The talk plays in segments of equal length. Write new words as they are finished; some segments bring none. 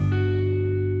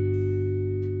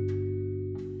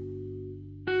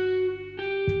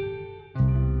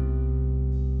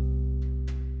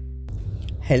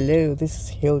Hello, this is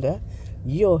Hilda,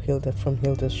 your Hilda from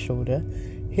Hilda's Shoulder.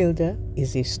 Hilda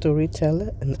is a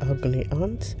storyteller, an agony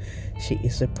aunt. She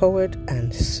is a poet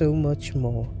and so much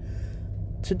more.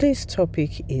 Today's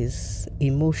topic is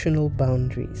emotional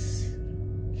boundaries.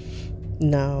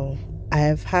 Now, I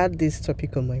have had this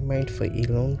topic on my mind for a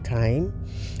long time,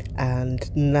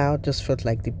 and now just felt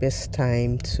like the best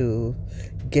time to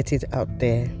get it out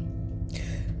there.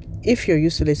 If you're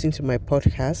used to listening to my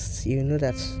podcasts, you know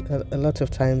that a lot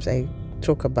of times I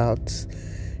talk about,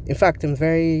 in fact, I'm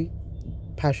very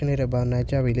passionate about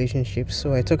Nigeria relationships.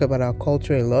 So I talk about our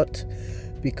culture a lot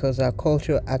because our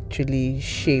culture actually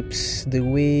shapes the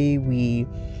way we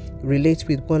relate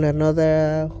with one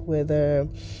another, whether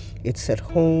it's at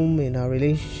home, in our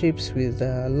relationships with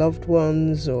loved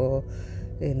ones, or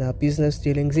in our business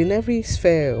dealings. In every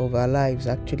sphere of our lives,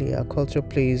 actually, our culture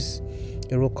plays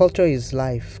a role. Culture is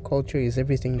life. Culture is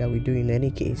everything that we do in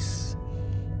any case.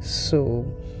 So,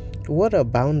 what are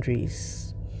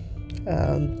boundaries?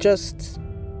 Just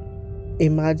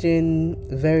imagine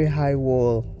a very high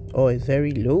wall or a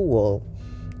very low wall.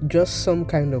 Just some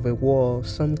kind of a wall,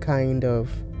 some kind of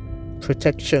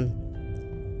protection.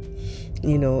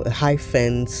 A high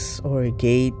fence or a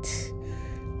gate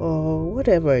or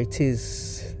whatever it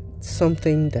is.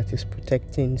 Something that is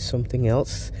protecting something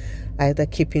else, either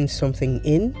keeping something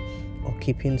in or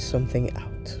keeping something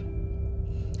out.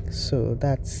 So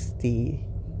that's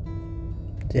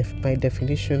my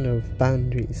definition of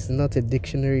boundaries. Not a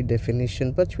dictionary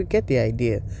definition, but we get the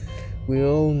idea. We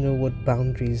all know what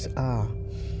boundaries are.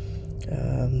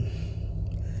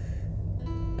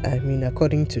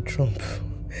 According to Trump,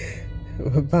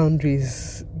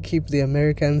 boundaries keep the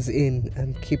Americans in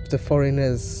and keep the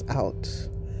foreigners out.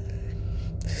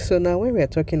 So now when we are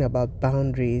talking about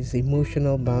boundaries,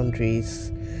 emotional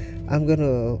boundaries, I'm going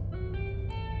to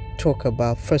talk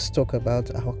about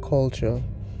our culture,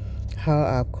 how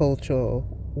our culture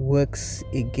works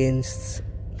against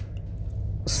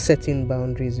setting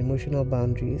boundaries, emotional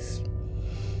boundaries.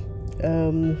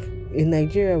 In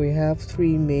Nigeria, we have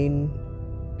three main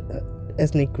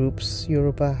ethnic groups: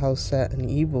 Yoruba, Hausa, and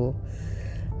Igbo.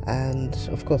 And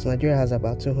of course, Nigeria has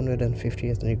about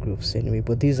 250 ethnic groups anyway,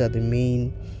 but these are the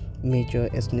major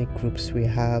ethnic groups we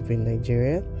have in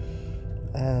Nigeria.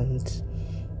 And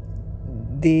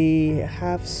they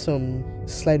have some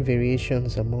slight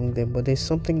variations among them, but there's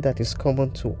something that is common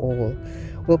to all.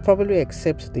 Well, probably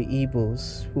except the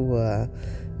Igbos, who are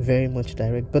very much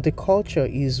direct. But the culture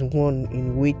is one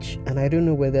in which, and I don't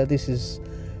know whether this is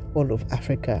all of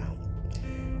Africa,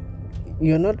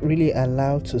 you're not really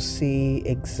allowed to say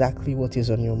exactly what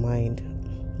is on your mind.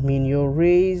 You're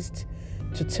raised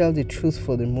to tell the truth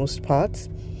for the most part,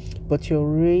 but you're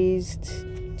raised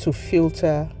to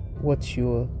filter what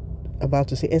you're about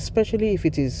to say, especially if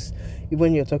it is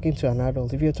when you're talking to an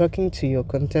adult. If you're talking to your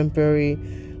contemporary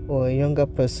or a younger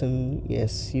person,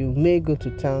 yes, you may go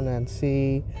to town and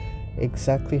say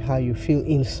exactly how you feel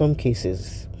in some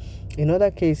cases. In other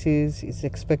cases, it's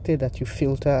expected that you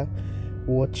filter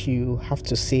what you have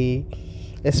to say,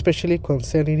 especially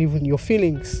concerning even your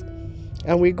feelings.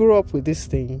 And we grew up with this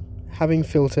thing, having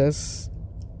filters.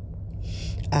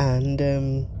 And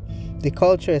the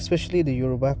culture, especially the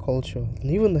Yoruba culture,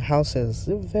 and even the Hausas,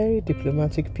 they're very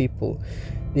diplomatic people.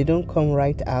 They don't come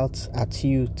right out at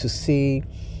you to say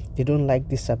they don't like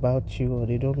this about you or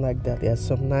they don't like that. There are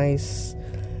some nice,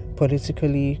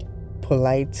 politically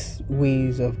polite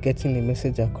ways of getting the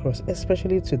message across,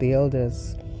 especially to the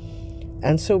elders.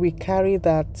 And so we carry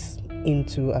that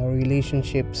into our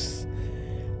relationships,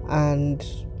 and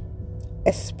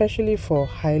especially for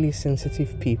highly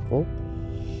sensitive people,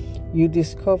 you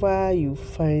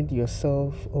find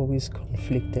yourself always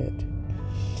conflicted.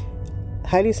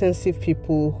 Highly sensitive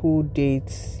people who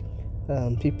date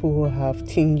people who have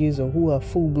tinges or who are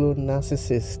full-blown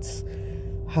narcissists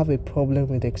have a problem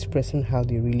with expressing how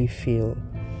they really feel.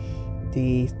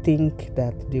 They think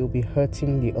that they'll be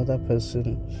hurting the other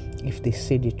person if they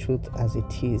say the truth as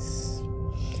it is.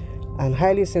 And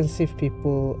highly sensitive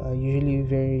people are usually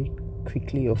very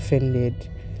quickly offended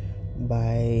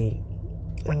by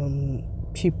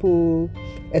people,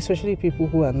 especially people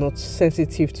who are not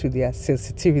sensitive to their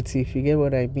sensitivity, if you get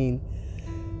what I mean.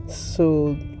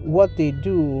 So what they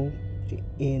do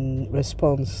in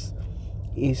response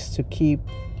is to keep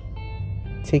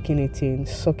taking it in,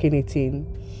 sucking it in,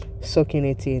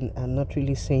 and not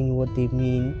really saying what they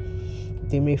mean.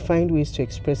 They may find ways to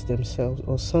express themselves,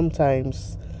 or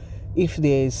sometimes if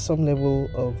there is some level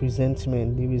of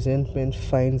resentment, the resentment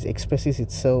expresses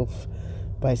itself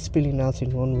by spilling out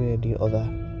in one way or the other.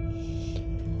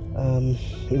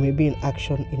 It may be in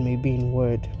action, it may be in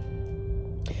word.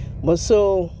 But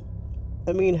so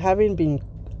I mean, having been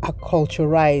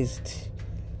acculturized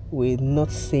with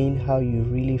not saying how you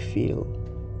really feel,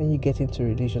 when you get into a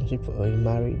relationship or a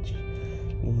marriage,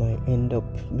 you might end up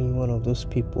being one of those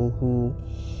people who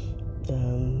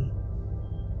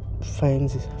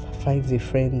finds a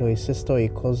friend or a sister or a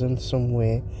cousin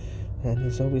somewhere and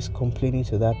is always complaining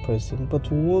to that person,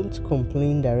 but won't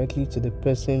complain directly to the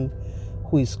person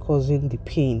who is causing the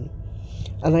pain.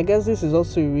 And I guess this is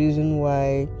also a reason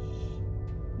why,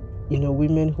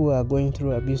 women who are going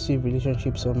through abusive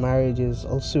relationships or marriages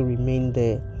also remain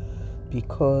there,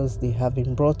 because they have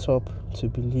been brought up to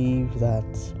believe that,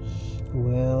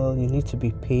 well, you need to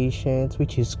be patient,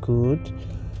 which is good.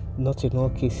 Not in all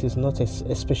cases,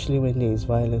 especially when there is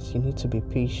violence. You need to be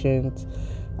patient,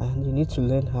 and you need to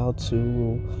learn how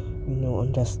to,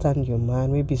 understand your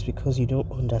man. Maybe it's because you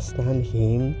don't understand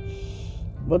him.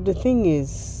 But the thing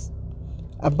is,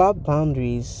 about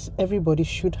boundaries, everybody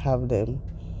should have them.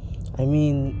 I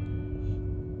mean,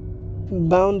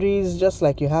 boundaries, just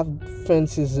like you have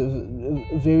fences, a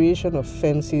variation of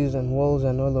fences and walls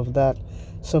and all of that.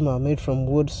 Some are made from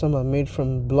wood, some are made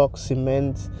from block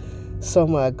cement,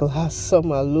 some are glass,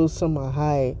 some are low, some are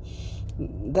high.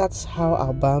 That's how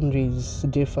our boundaries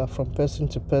differ from person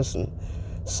to person.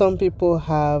 Some people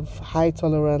have high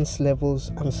tolerance levels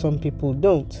and some people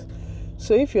don't.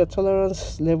 So if your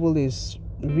tolerance level is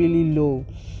really low,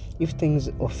 if things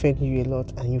offend you a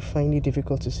lot and you find it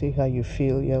difficult to say how you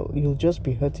feel, you'll just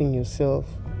be hurting yourself.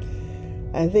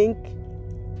 I think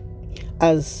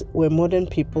as we're modern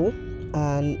people,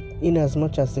 and in as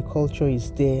much as the culture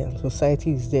is there and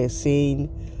society is there saying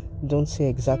don't say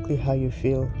exactly how you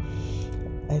feel,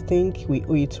 I think we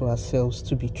owe it to ourselves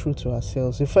to be true to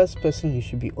ourselves. The first person you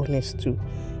should be honest to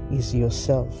is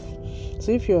yourself.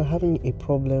 So if you're having a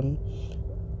problem,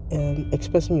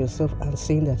 expressing yourself and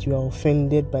saying that you are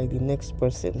offended by the next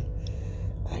person,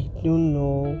 I don't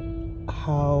know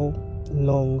how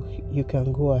long you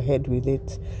can go ahead with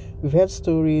it. We've heard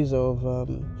stories of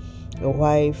a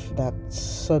wife that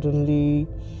suddenly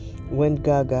went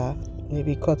gaga,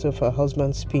 maybe cut off her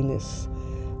husband's penis,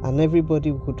 and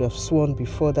everybody would have sworn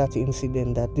before that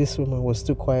incident that this woman was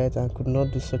too quiet and could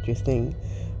not do such a thing.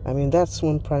 I mean, that's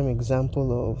one prime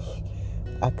example of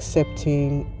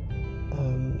accepting,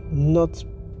 not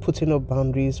putting up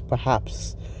boundaries,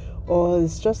 perhaps, or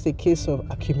it's just a case of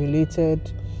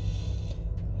accumulated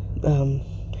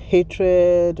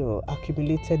hatred or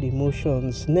accumulated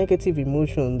emotions, negative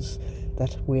emotions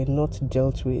that were not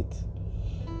dealt with.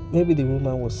 Maybe the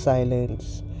woman was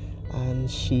silent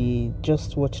and she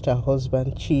just watched her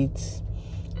husband cheat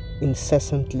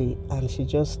incessantly and she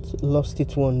just lost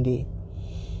it one day.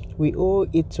 We owe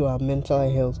it to our mental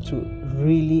health to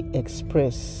really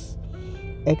express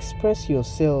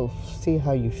yourself, say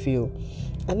how you feel.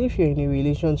 And if you're in a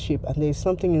relationship and there's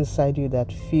something inside you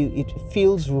that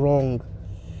feels wrong,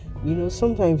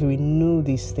 sometimes we know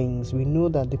these things. We know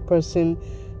that the person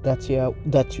that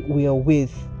we are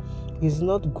with is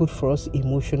not good for us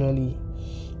emotionally.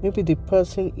 Maybe the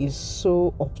person is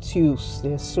so obtuse,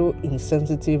 they're so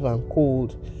insensitive and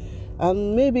cold,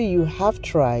 and maybe you have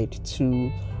tried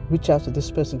to reach out to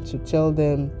this person to tell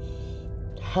them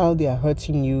how they are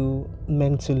hurting you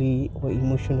mentally or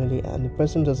emotionally, and the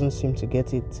person doesn't seem to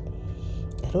get it.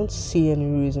 I don't see any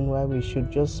reason why we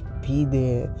should just be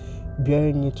there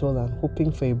bearing it all and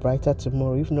hoping for a brighter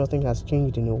tomorrow if nothing has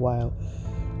changed in a while.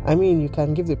 I mean, you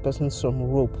can give the person some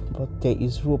rope, but there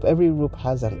is rope. Every rope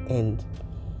has an end.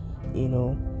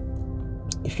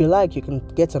 If you like, you can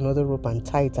get another rope and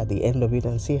tie it at the end of it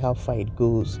and see how far it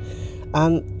goes.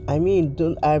 And I mean,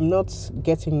 I'm not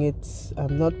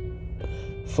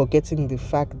forgetting the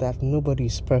fact that nobody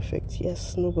is perfect.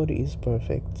 Yes, nobody is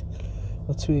perfect.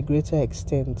 But to a greater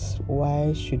extent,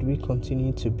 why should we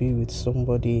continue to be with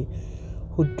somebody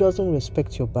who doesn't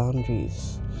respect your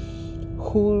boundaries,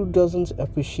 who doesn't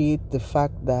appreciate the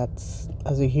fact that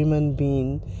as a human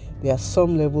being, there are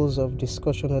some levels of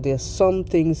discussion, or there are some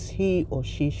things he or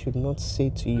she should not say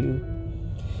to you.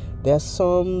 There are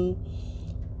some...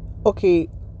 Okay,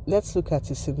 let's look at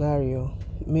a scenario.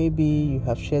 Maybe you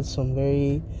have shared some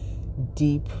very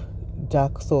deep,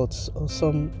 dark thoughts or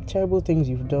some terrible things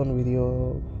you've done with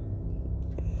your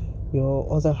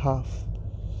other half,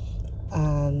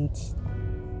 and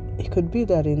it could be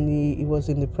that it was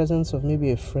in the presence of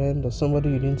maybe a friend or somebody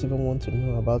you didn't even want to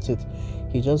know about it.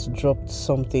 He just dropped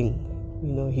something,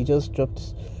 he just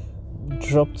dropped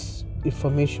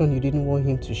information you didn't want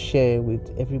him to share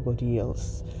with everybody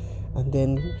else, and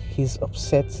then he's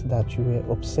upset that you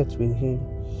were upset with him.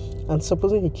 And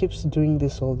supposing he keeps doing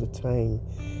this all the time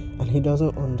and he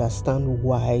doesn't understand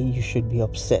why you should be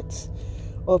upset,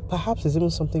 Or perhaps it's even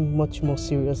something much more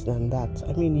serious than that.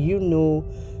 I mean, you know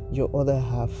your other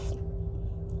half,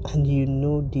 and you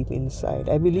know deep inside.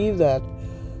 I believe that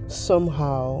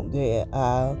somehow there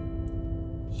are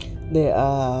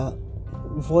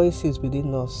voices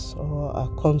within us, or our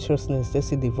consciousness, let's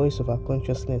say the voice of our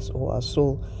consciousness or our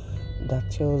soul,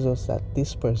 that tells us that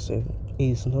this person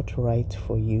is not right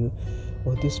for you,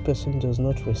 or this person does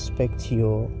not respect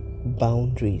your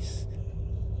boundaries.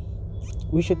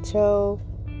 We should tell,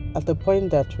 at the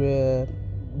point that we're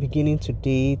beginning to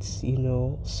date,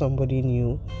 somebody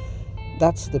new,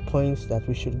 that's the point that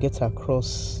we should get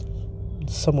across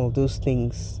some of those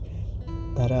things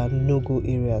that are no-go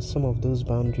areas, some of those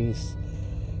boundaries.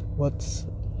 But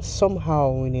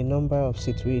somehow, in a number of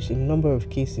situations, in a number of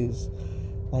cases,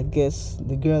 I guess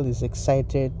the girl is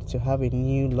excited to have a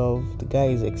new love, the guy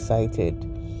is excited.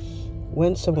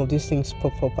 When some of these things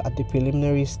pop up at the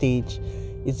preliminary stage,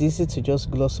 it's easy to just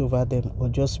gloss over them or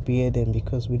just bear them,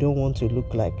 because we don't want to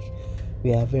look like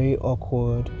we are very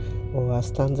awkward, or our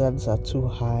standards are too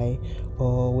high,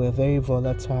 or we're very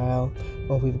volatile,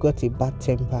 or we've got a bad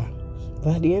temper.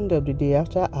 But at the end of the day,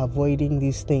 after avoiding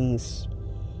these things,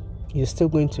 you're still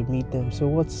going to meet them. So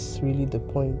what's really the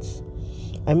point?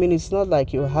 I mean, it's not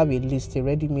like you have a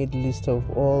ready-made list of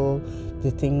all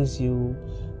the things you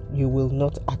will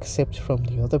not accept from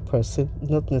the other person.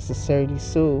 Not necessarily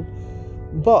so.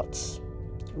 But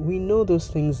we know those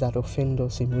things that offend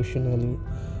us emotionally.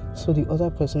 So the other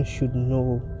person should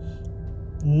know.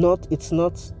 It's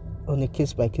not on a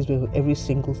case-by-case basis with every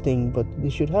single thing, but they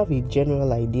should have a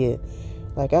general idea.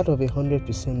 Like out of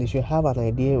 100%, they should have an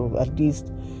idea of at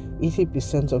least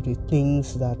 80% of the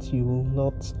things that you will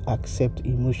not accept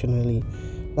emotionally.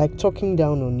 Like talking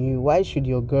down on you. Why should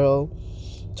your girl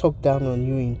talk down on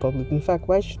you in public? In fact,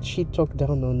 why should she talk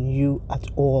down on you at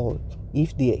all?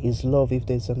 If there is love, if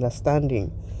there's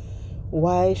understanding,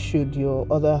 why should your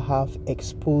other half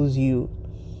expose you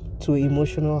to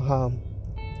emotional harm?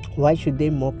 Why should they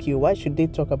mock you? Why should they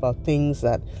talk about things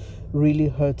that really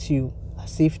hurt you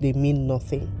as if they mean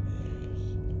nothing?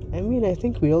 I mean, I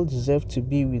think we all deserve to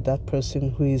be with that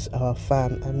person who is our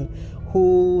fan and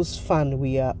whose fan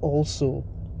we are also,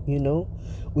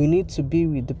 We need to be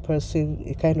with the person,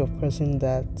 a kind of person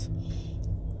that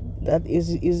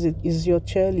is your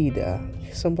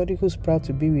cheerleader, somebody who's proud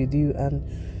to be with you, and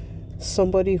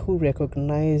somebody who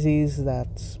recognizes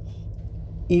that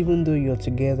even though you're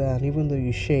together and even though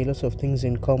you share lots of things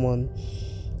in common,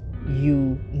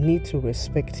 you need to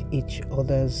respect each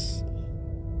other's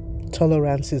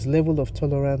level of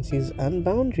tolerances and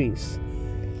boundaries.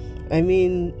 I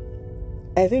mean,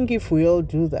 I think if we all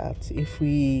do that, if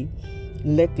we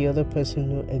let the other person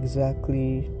know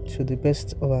exactly, to the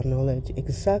best of our knowledge,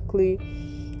 exactly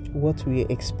what we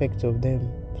expect of them,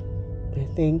 I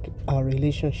think our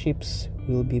relationships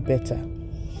will be better.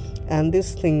 And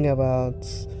this thing about,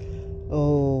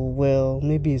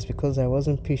 maybe it's because I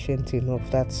wasn't patient enough,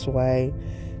 that's why,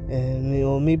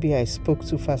 maybe I spoke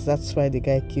too fast, that's why the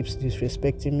guy keeps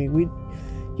disrespecting me. We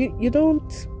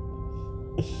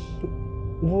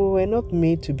were not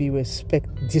made to be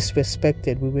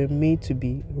disrespected. We were made to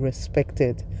be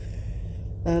respected.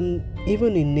 And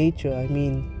even in nature, I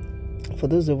mean, for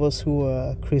those of us who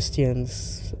are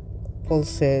Christians, Paul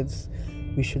says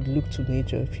we should look to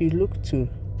nature. If you look to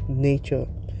nature,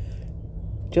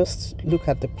 just look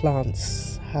at the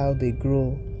plants, how they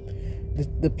grow.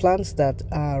 The plants that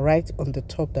are right on the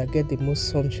top, that get the most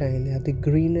sunshine, are the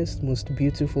greenest, most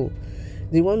beautiful.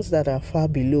 The ones that are far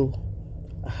below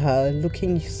are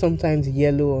looking sometimes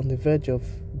yellow, on the verge of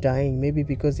dying, maybe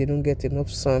because they don't get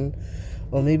enough sun,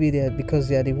 or maybe because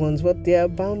they are the ones, but there are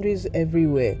boundaries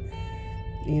everywhere.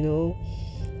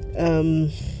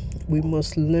 We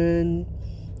must learn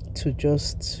to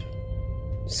just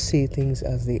say things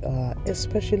as they are,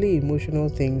 especially emotional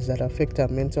things that affect our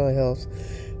mental health.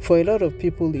 For a lot of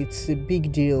people, it's a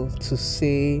big deal to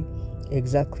say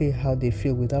exactly how they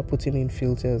feel without putting in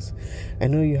filters. I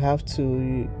know you're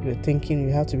thinking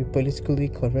you have to be politically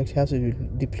correct, you have to be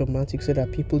diplomatic so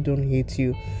that people don't hate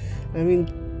you. I mean,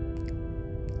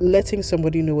 letting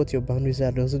somebody know what your boundaries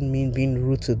are doesn't mean being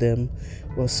rude to them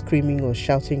or screaming or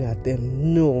shouting at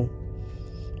them. No.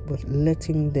 But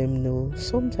letting them know,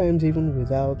 sometimes even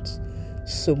without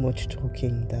so much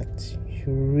talking, that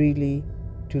you really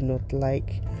do not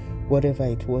like whatever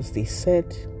it was they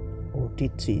said or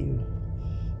did to you.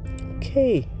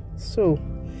 Okay, so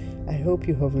I hope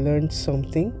you have learned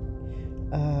something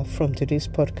from today's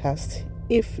podcast.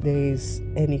 If there is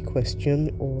any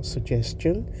question or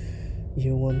suggestion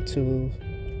you want to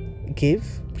give,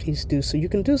 please do so. You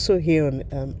can do so here on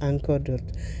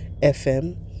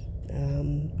anchor.fm.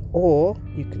 or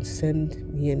you can send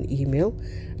me an email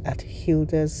at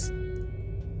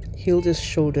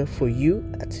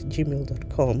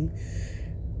hildashoulderforyou@gmail.com.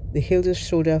 The Hilda's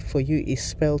Shoulder for You is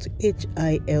spelled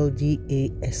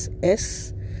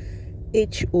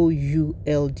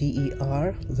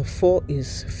HILDASSHOULDER. The 4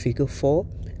 is figure 4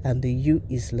 and the U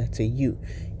is letter U.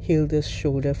 Hilda's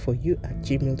Shoulder for You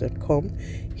 @gmail.com.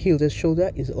 Hilda's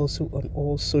Shoulder is also on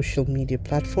all social media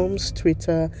platforms: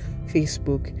 Twitter,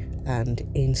 Facebook, and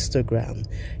Instagram.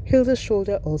 Hilda's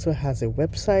Shoulder also has a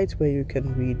website where you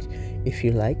can read, if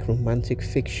you like, romantic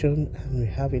fiction, and we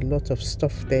have a lot of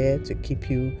stuff there to keep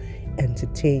you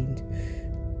entertained.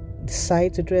 The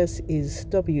site address is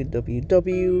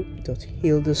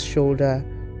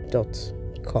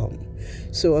www.hildashoulder.com.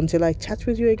 So until I chat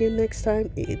with you again next time,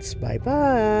 it's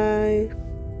bye-bye.